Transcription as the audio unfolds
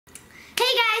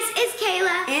Hey guys, it's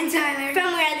Kayla and Tyler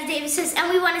from Where Are the Davises, and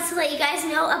we wanted to let you guys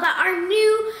know about our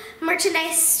new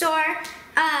merchandise store.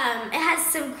 It has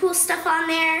some cool stuff on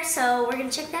there, so we're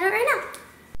gonna check that out right now.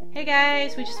 Hey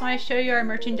guys, we just want to show you our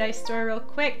merchandise store real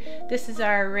quick. This is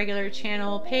our regular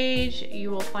channel page.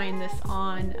 You will find this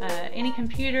on any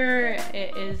computer.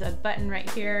 It is a button right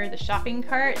here, the shopping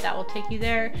cart, that will take you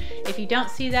there. If you don't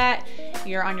see that,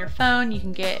 you're on your phone, you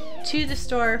can get to the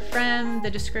store from the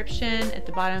description at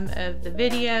the bottom of the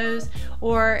videos,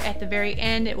 or at the very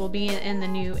end it will be in the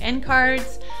new end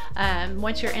cards.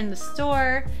 Once you're in the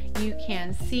store, you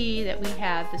can see that we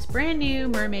have this brand new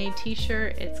mermaid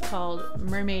t-shirt. It's called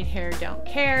Mermaid Hair Don't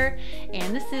Care,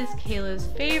 and this is Kayla's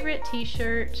favorite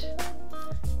t-shirt,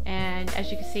 and as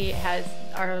you can see it has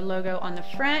our logo on the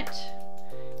front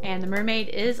and the mermaid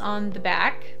is on the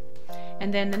back.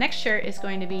 And then the next shirt is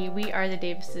going to be We Are the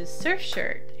Davises surf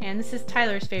shirt, and this is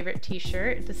Tyler's favorite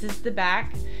t-shirt. This is the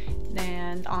back,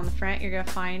 and on the front you're going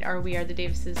to find our We Are the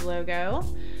Davises logo.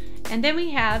 And then we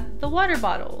have the water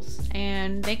bottles,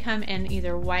 and they come in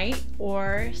either white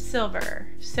or silver.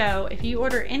 So if you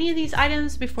order any of these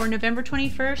items before November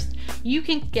 21st, you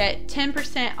can get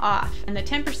 10% off. And the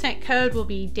 10% code will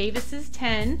be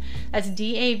Davises10, that's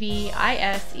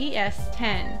D-A-V-I-S-E-S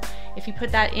 10. If you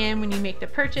put that in when you make the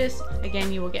purchase,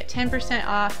 again, you will get 10%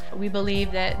 off. We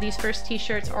believe that these first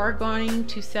t-shirts are going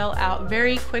to sell out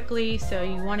very quickly, so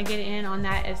you want to get in on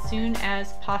that as soon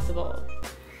as possible.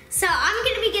 So I'm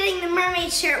going to be getting the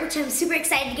mermaid shirt, which I'm super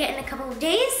excited to get in a couple of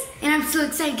days. And I'm so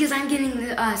excited because I'm getting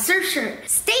the surf shirt.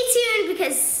 Stay tuned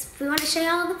because we want to show you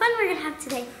all the fun we're going to have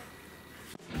today.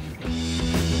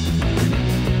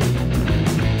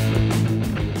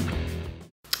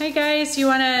 Hey guys, you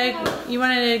wanna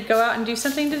go out and do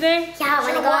something today? Yeah, I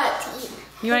want to go out to eat.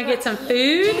 You wanna get some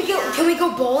food? Can we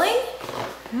go bowling?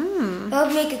 That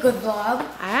would make a good vlog.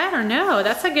 I don't know.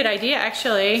 That's a good idea,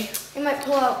 actually. It might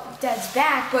pull out Dad's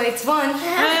back, but it's fun.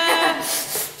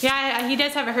 Yeah, he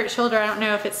does have a hurt shoulder. I don't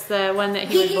know if it's the one that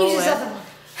he would bowl with.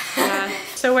 Yeah.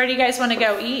 So where do you guys want to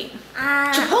go eat?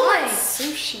 Chipotle.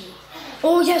 Sushi.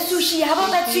 Oh yeah, sushi. How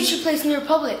about that sushi place near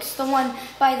Publix? The one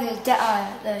by the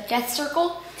death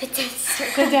circle? The death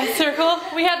circle. The death circle?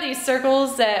 We have these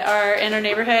circles that are in our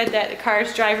neighborhood that the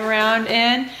cars drive around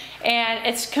in. And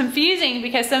it's confusing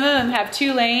because some of them have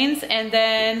 2 lanes, and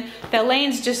then the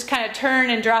lanes just kind of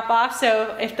turn and drop off.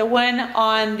 So if the one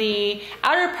on the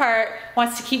outer part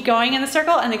wants to keep going in the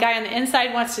circle and the guy on the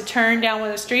inside wants to turn down one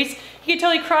of the streets, he could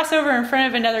totally cross over in front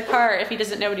of another car if he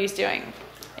doesn't know what he's doing.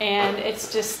 And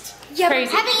it's just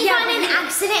crazy. Haven't you gotten in an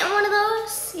accident in one of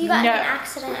those? You got in an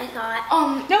accident, I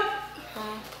thought. Nope.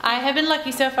 I have been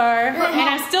lucky so far, and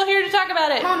I'm still here to talk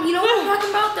about it. Mom, you know what I'm talking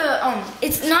about?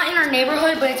 It's not in our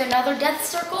neighborhood, but it's another death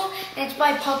circle, and it's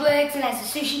by Publix, and it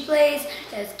has a sushi place,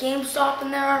 it has GameStop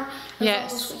in there.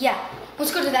 Yes. Yeah,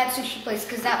 let's go to that sushi place,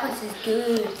 because that place is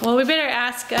good. Well, we better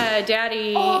ask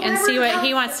Daddy and see what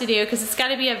he wants to do, because it's got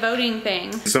to be a voting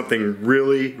thing. Something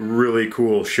really, really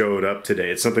cool showed up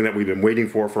today. It's something that we've been waiting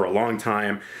for a long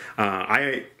time.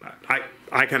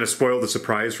 I kind of spoiled the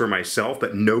surprise for myself,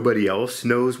 but nobody else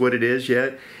knows what it is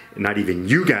yet. Not even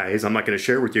you guys. I'm not going to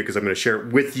share it with you because I'm going to share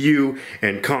it with you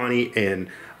and Connie and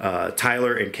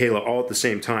Tyler and Kayla all at the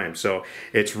same time. So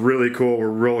it's really cool. We're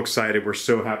real excited. We're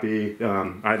so happy.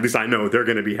 At least I know they're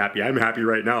going to be happy. I'm happy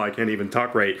right now. I can't even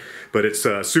talk right. But it's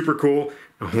super cool.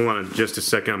 Hold on just a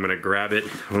second. I'm going to grab it.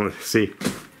 Let's see.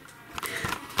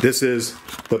 This is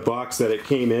the box that it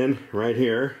came in right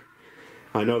here.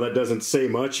 I know that doesn't say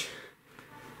much,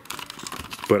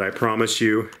 but I promise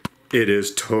you it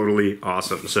is totally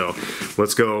awesome. So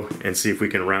let's go and see if we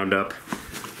can round up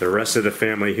the rest of the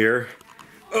family here.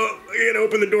 Oh, I can't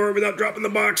open the door without dropping the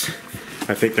box.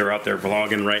 I think they're out there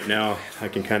vlogging right now. I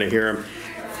can kind of hear them.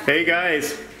 Hey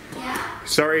guys. Yeah.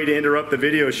 Sorry to interrupt the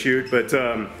video shoot, but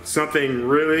something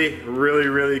really, really,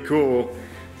 really cool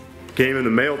came in the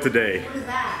mail today. What is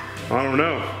that? I don't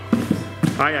know.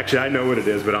 I know what it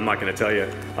is, but I'm not going to tell you.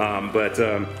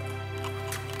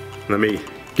 Let me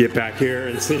get back here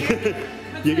and see.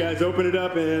 You guys open it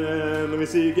up and let me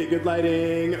see you get good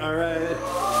lighting. All right.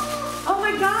 Oh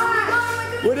my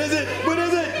God! What is it? What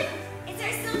is it? It's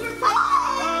our silver plate.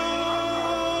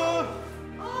 Oh!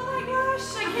 Oh my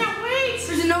gosh, I can't wait!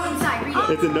 There's a note inside, read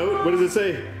it. It's a note? What does it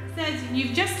say? It says,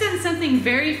 you've just done something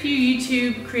very few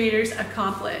YouTube creators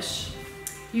accomplish.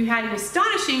 You had an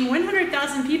astonishing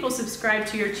 100,000 people subscribe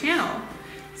to your channel.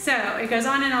 So it goes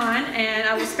on, and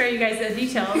I will spare you guys the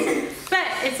details. But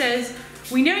it says,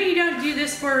 we know you don't do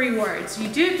this for rewards. You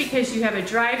do it because you have a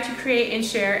drive to create and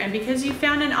share, and because you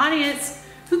found an audience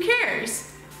who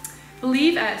cares.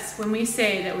 Believe us when we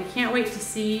say that we can't wait to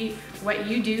see what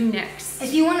you do next.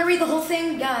 If you want to read the whole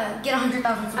thing, get 100,000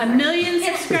 subscribers. 1 million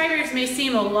subscribers may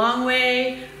seem a long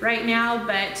way right now,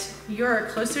 but you're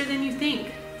closer than you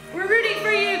think. We're rooting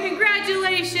for you.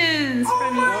 Congratulations.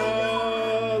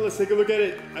 Oh, let's take a look at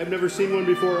it. I've never seen one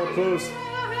before up close.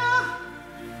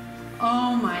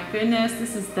 Oh my goodness,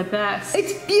 this is the best.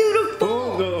 It's beautiful.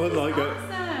 Oh, no, hold on.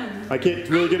 Awesome. I can't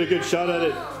really get a good shot at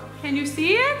it. Can you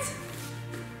see it?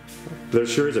 There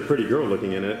sure is a pretty girl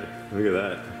looking in it. Look at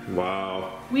that.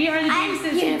 Wow. We are the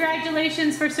Davises.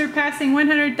 Congratulations for surpassing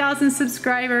 100,000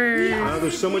 subscribers. Wow,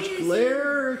 there's so much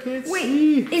glare. I can't Wait,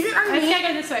 see. isn't our Let's name?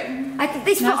 go this way. I think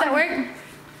they spelled Does that work?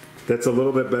 That's a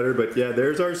little bit better, but yeah,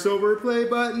 there's our silver play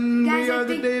button. Guys, We are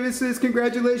the Davises.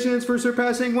 Congratulations for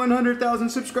surpassing 100,000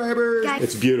 subscribers. Guys.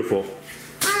 It's beautiful.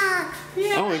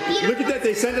 Yeah. Oh, and look at that.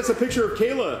 They sent us a picture of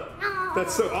Kayla.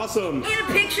 That's so awesome. And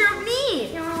a picture of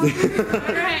me. All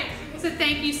right. So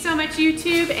thank you so much,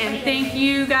 YouTube, and thank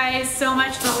you guys so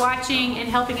much for watching and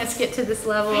helping us get to this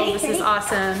level. This is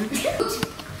awesome.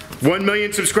 1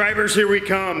 million subscribers, here we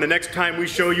come. The next time we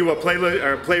show you a play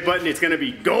button, it's gonna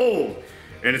be gold,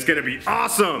 and it's gonna be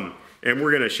awesome. And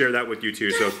we're gonna share that with you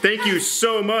too. So thank you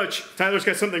so much. Tyler's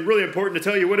got something really important to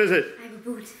tell you. What is it? I have a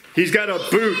boot. He's got a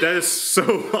boot. That is so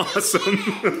awesome.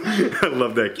 I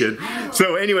love that kid.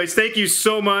 So anyways, thank you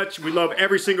so much. We love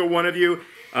every single one of you.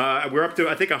 We're up to,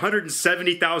 I think,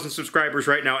 170,000 subscribers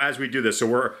right now as we do this. So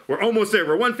we're almost there.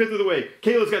 We're 1/5 of the way.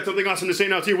 Kayla's got something awesome to say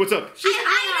now too. What's up?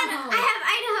 I have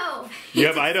Idaho. You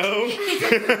have Idaho?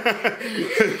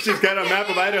 She's got a map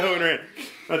of Idaho in her hand.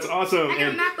 That's awesome. I got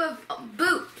a map of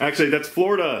boot. Actually, that's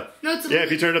Florida. No, it's yeah,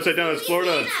 if you turn it upside down, it's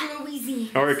Florida.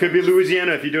 Louisiana. Or it could be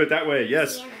Louisiana if you do it that way.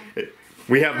 Yes.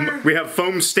 We have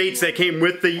foam states that came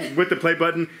with the play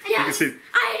button. You can see.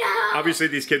 Idaho. Obviously,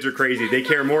 these kids are crazy. They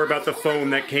care more about the foam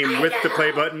that came with the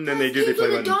play button than they do the play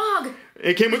button. Dog.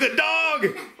 It came with a dog.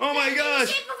 Oh my The gosh!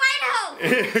 shape of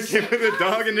Idaho. It came with a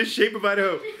dog in the shape of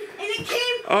Idaho. And it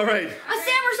came All right. a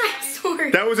samurai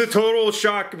sword. That was a total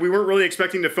shock. We weren't really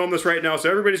expecting to film this right now, so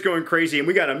everybody's going crazy, and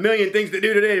we got a million things to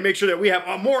do today to make sure that we have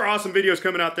more awesome videos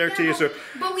coming out there to you. So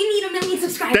But we need 1 million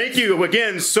subscribers. thank you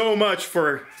again so much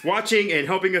for watching and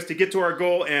helping us to get to our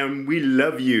goal, and we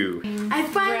love you. I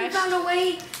finally found a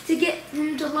way to get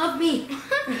him to love me.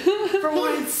 For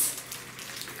once.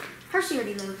 Hershey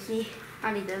already loves me.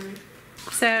 Honey doesn't.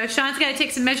 So Sean's got to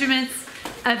take some measurements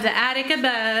of the attic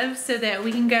above so that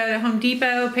we can go to Home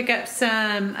Depot, pick up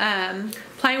some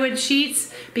plywood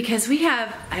sheets, because we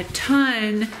have a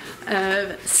ton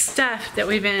of stuff that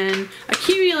we've been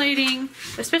accumulating,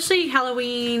 especially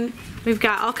Halloween. We've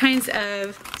got all kinds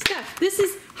of stuff. This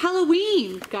is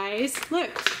Halloween, guys.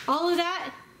 Look, all of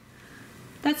that,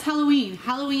 that's Halloween.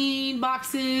 Halloween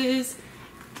boxes,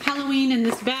 Halloween in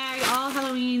this bag, all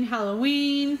Halloween,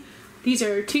 Halloween. These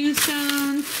are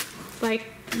tombstones. Like,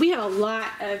 we have a lot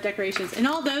of decorations. And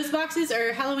all those boxes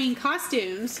are Halloween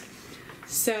costumes.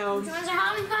 So, Which ones are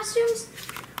Halloween costumes?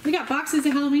 we got boxes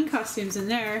of Halloween costumes in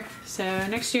there. So,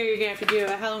 next year you're gonna have to do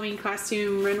a Halloween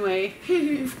costume runway.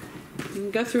 You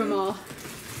can go through them all.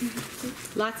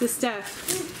 Lots of stuff.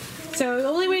 So, the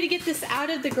only way to get this out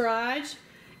of the garage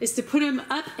is to put them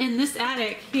up in this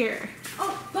attic here.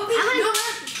 Oh, but we know.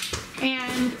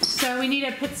 And so we need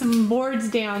to put some boards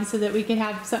down so that we can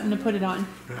have something to put it on.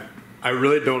 I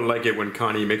really don't like it when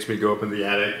Connie makes me go up in the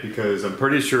attic, because I'm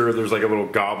pretty sure there's like a little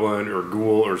goblin or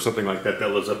ghoul or something like that that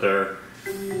lives up there.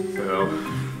 So,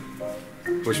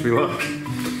 wish me luck.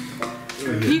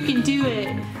 You can do it.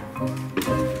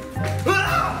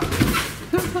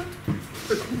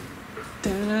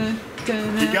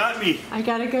 You got me. I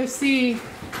gotta go see.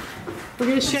 We're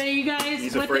gonna show you guys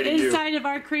He's what the afraid of you. inside of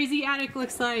our crazy attic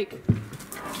looks like.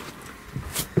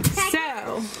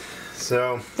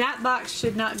 So, that box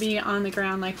should not be on the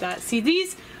ground like that. See,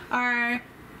 these are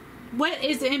what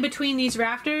is in between these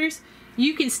rafters.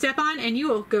 You can step on and you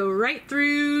will go right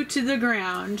through to the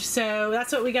ground. So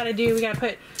that's what we gotta do. We gotta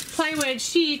put plywood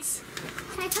sheets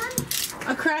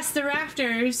across the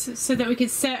rafters so that we can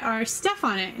set our stuff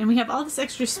on it. And we have all this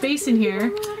extra space in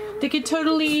here that could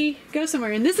totally go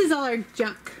somewhere. And this is all our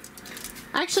junk.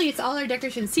 Actually, it's all our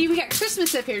decorations. See, we got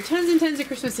Christmas up here. Tons and tons of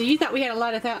Christmas. So you thought we had a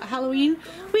lot of Halloween?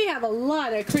 We have a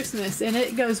lot of Christmas, and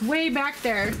it goes way back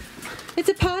there. It's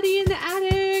a party in the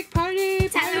attic. Party,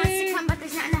 Tyler wants to come, but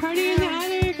there's not enough party in the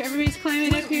attic. Everybody's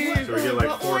climbing up here. So we get like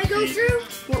What will 4 I go feet. through?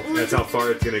 What will I That's how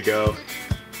far it's gonna go.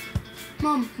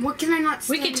 Mom, what can I not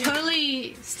We stand could in?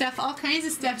 totally stuff all kinds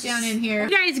of stuff down in here. You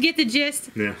guys get the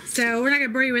gist. Yeah. So we're not gonna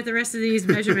bore you with the rest of these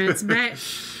measurements, but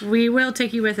we will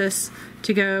take you with us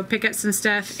to go pick up some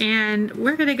stuff, and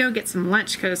we're gonna go get some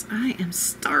lunch because I am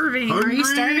starving. Are you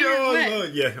starving or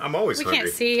what? Yeah, I'm always We hungry.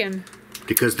 can't see him.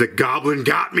 Because the goblin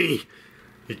got me.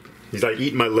 He's like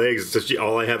eating my legs. It's just,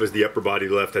 all I have is the upper body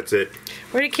left. That's it.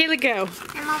 Where did Kayla go?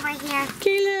 I'm over here.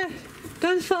 Kayla,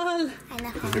 don't fall. I know.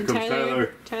 Here comes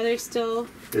Tyler. Tyler's still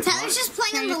Tyler's just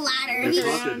playing on the ladder. It's He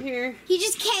haunted. around here.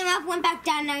 just came up, went back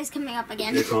down, now he's coming up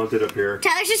again. It's haunted up here.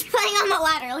 Tyler's just playing on the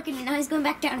ladder. Look at him, now he's going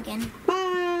back down again.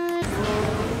 Bye.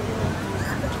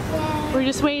 We're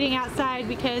just waiting outside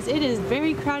because it is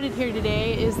very crowded here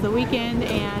today. It is the weekend,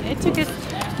 and it took us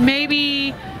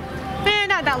maybe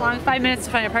not that long, 5 minutes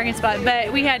to find a parking spot,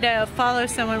 but we had to follow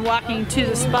someone walking to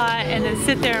the spot and then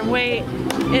sit there and wait.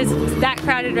 It's that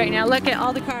crowded right now. Look at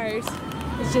all the cars.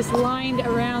 It's just lined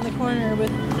around the corner with,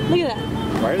 look at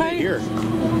that. Why are they here?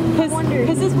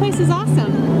 Because this place is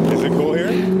awesome. Is it cool here?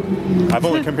 I've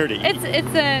only come here to eat.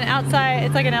 It's an outside,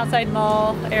 it's like an outside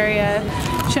mall area.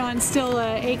 Sean's still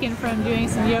aching from doing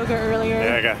some yoga earlier.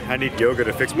 Yeah, I need yoga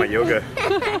to fix my yoga.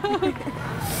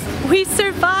 We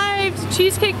survived!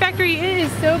 Cheesecake Factory, it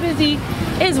is so busy.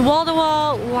 It is wall to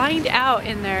wall, lined out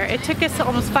in there. It took us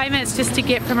almost 5 minutes just to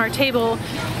get from our table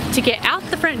to get out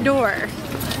the front door.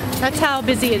 That's how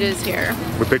busy it is here.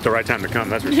 We picked the right time to come,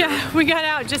 that's for sure. Yeah, we got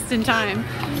out just in time.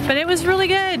 But it was really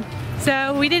good.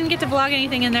 So we didn't get to vlog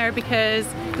anything in there because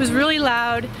it was really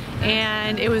loud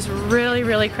and it was really,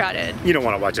 really crowded. You don't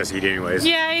want to watch us eat anyways.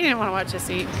 Yeah, you didn't want to watch us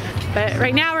eat. But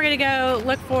right now we're gonna go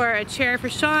look for a chair for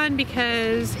Sean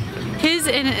because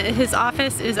his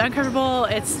office is uncomfortable.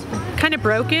 It's kind of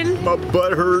broken. My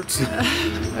butt hurts.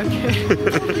 Okay.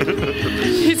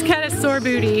 He's got a sore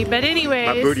booty. But anyway,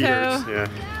 My booty hurts, yeah.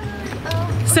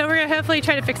 So we're gonna hopefully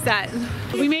try to fix that.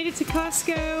 We made it to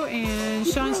Costco and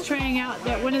Sean's trying out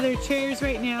one of their chairs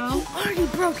right now. Already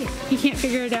broken. He can't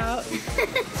figure it out.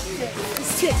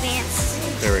 It's too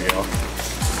advanced. There we go.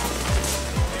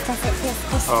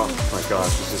 Oh my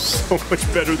gosh, this is so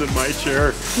much better than my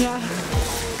chair. Yeah.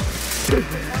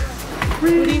 What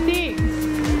do you think?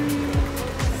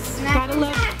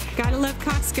 Gotta love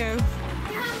Costco.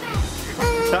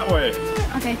 That way.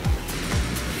 Okay.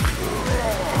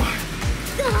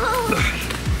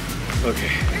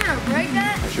 Okay. Break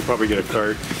that? I should probably get a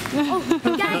cart.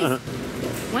 Guys,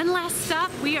 One last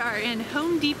stop. We are in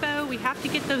Home Depot. We have to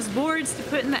get those boards to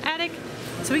put in the attic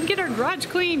so we can get our garage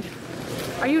cleaned.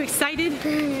 Are you excited?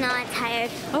 no, I'm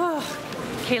tired. Oh,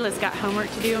 Kayla's got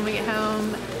homework to do when we get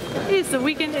home. It is the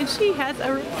weekend and she has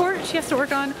a report she has to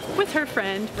work on with her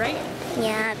friend, right?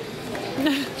 Yeah.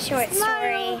 Short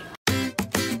story.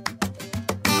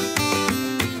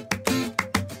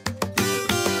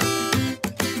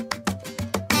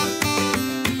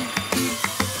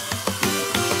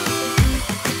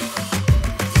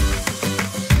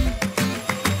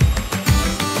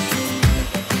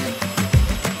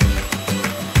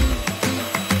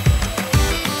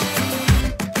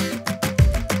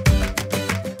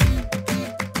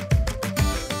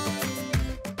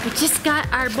 We just got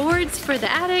our boards for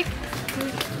the attic.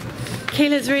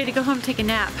 Kayla's ready to go home and take a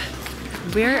nap.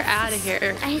 We're out of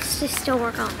here. I used to still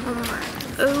work on homework.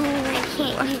 Oh,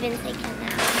 I can't even take a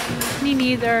nap. Me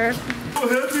neither. So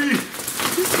heavy!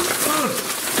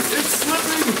 It's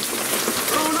slipping!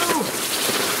 Oh no!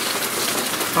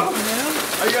 Oh,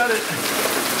 I got it!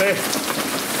 Hey,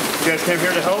 you guys came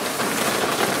here to help?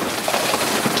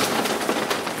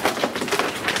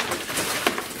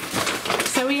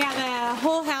 So we have a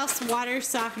whole house water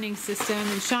softening system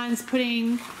and Sean's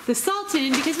putting the salt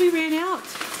in because we ran out.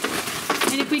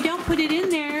 And if we don't put it in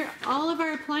there, all of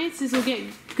our appliances will get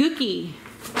gooky.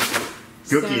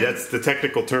 Gooky, that's the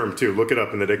technical term too. Look it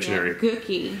up in the dictionary. Yeah,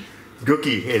 gooky.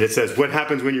 Gooky, and it says, what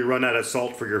happens when you run out of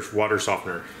salt for your water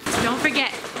softener? Don't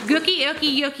forget, gooky,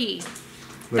 ooky, yucky.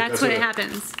 That's what it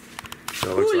happens.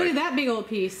 So it Ooh, looks look like. at that big old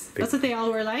piece. That's what they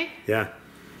all were like? Yeah.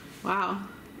 Wow.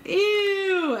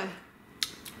 Ew.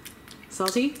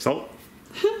 Salty? Salt?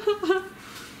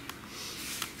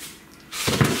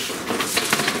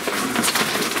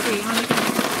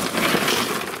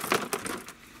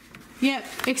 Yep,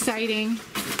 exciting.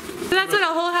 So that's what a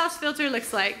whole house filter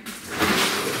looks like.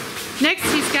 Next,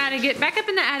 he's got to get back up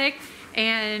in the attic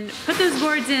and put those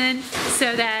boards in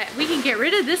so that we can get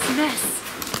rid of this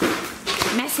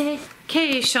mess. Messy.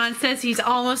 Okay, Sean says he's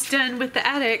almost done with the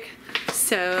attic.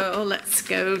 So let's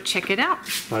go check it out.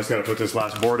 I just gotta put this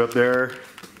last board up there.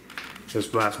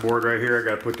 This last board right here, I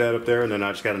gotta put that up there, and then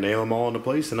I just gotta nail them all into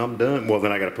place, and I'm done. Well,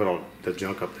 then I gotta put all the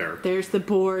junk up there. There's the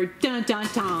board. Dun dun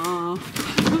dun.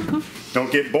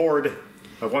 Don't get bored.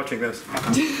 of watching this.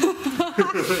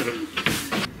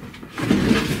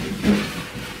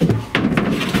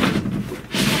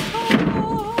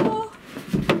 Oh.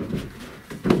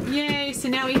 Yay, so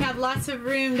now we have lots of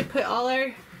room to put all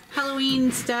our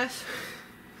Halloween stuff.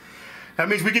 That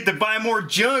means we get to buy more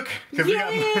junk because we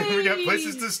Yay! got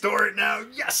places to store it now.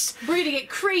 Yes! We're gonna get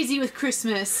crazy with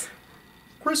Christmas.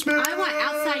 Christmas! I want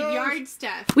outside yard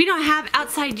stuff. We don't have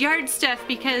outside yard stuff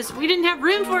because we didn't have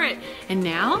room for it. And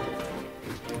now,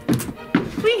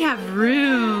 we have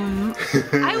room.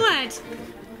 I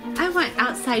want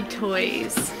outside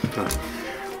toys.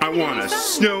 I want a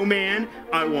snowman.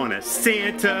 I want a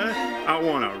Santa. I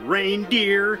want a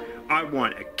reindeer. I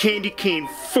want a candy cane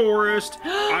forest.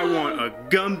 I want a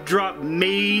gumdrop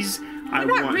maze. I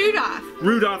want Rudolph.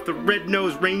 Rudolph the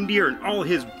red-nosed reindeer and all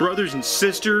his brothers and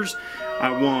sisters. I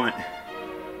want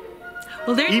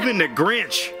even the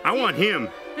Grinch. I want him.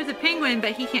 There's a penguin,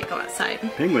 but he can't go outside.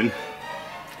 Penguin?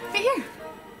 Right here.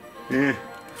 Yeah,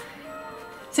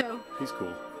 So, he's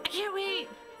cool. I can't wait.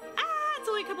 It's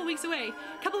only a couple weeks away.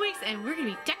 A couple weeks and we're gonna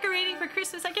be decorating for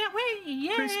Christmas. I can't wait.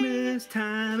 Yay. Christmas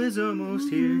time is almost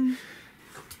here.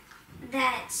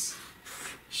 That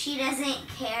she doesn't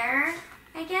care,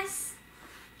 I guess.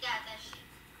 Yeah, that she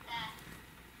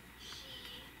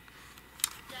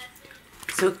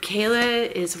doesn't. So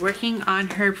Kayla is working on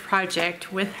her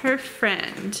project with her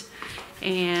friend,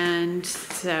 and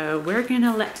so we're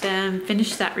gonna let them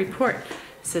finish that report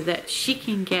so that she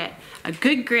can get a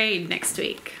good grade next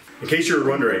week. In case you were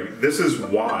wondering, this is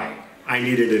why I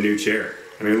needed a new chair.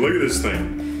 I mean, look at this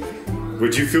thing.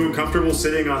 Would you feel comfortable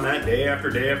sitting on that day after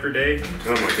day after day?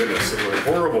 Oh my goodness, it was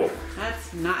horrible.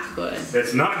 That's not good.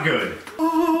 It's not good.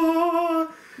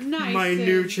 Oh, Nice. my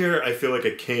new chair. I feel like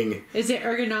a king. Is it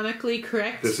ergonomically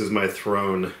correct? This is my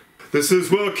throne. This is,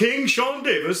 well, King Sean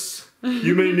Davis.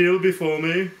 You may kneel before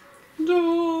me.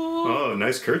 Oh,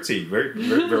 nice curtsy. Very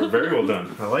well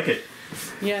done. I like it.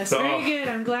 Yes, So- very good.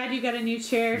 I'm glad you got a new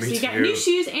chair. So Me you got too. new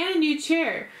shoes and a new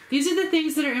chair. These are the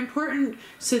things that are important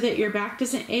so that your back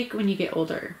doesn't ache when you get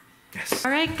older. Yes.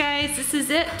 All right, guys, this is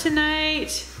it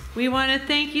tonight. We want to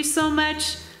thank you so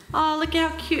much. Oh, look how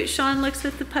cute Sean looks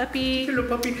with the puppy. Hello,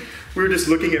 puppy. We were just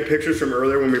looking at pictures from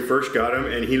earlier when we first got him,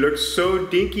 and he looks so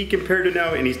dinky compared to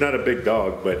now. And he's not a big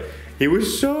dog, but he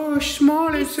was so small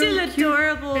and He's so still cute.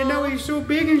 adorable. And now he's so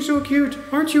big and so cute,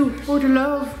 aren't you? Oh, the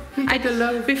love. The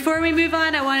love. Before we move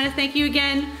on, I want to thank you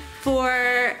again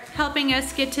for helping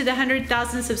us get to the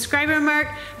 100,000 subscriber mark.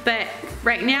 But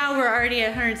right now we're already at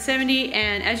 170,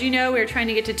 and as you know, we're trying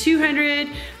to get to 200.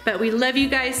 But we love you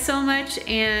guys so much,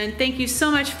 and thank you so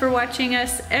much for watching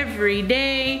us every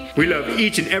day. We love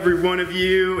each and every one of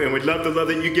you, and we'd love the love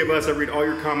that you give us. I read all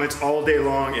your comments all day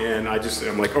long, and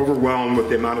I'm like overwhelmed with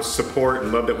the amount of support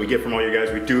and love that we get from all you guys.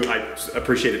 I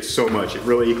appreciate it so much. It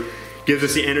really gives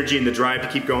us the energy and the drive to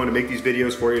keep going to make these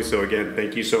videos for you. So again,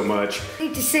 thank you so much. I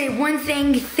need to say one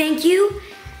thing, thank you.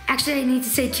 Actually, I need to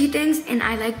say two things, and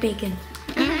I like bacon.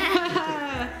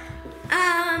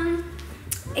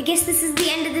 I guess this is the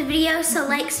end of the video, so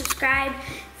like, subscribe.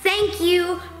 Thank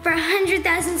you for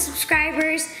 100,000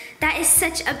 subscribers. That is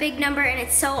such a big number, and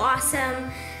it's so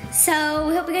awesome. So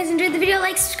we hope you guys enjoyed the video.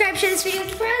 Like, subscribe, share this video with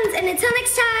your friends, and until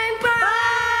next time, bye!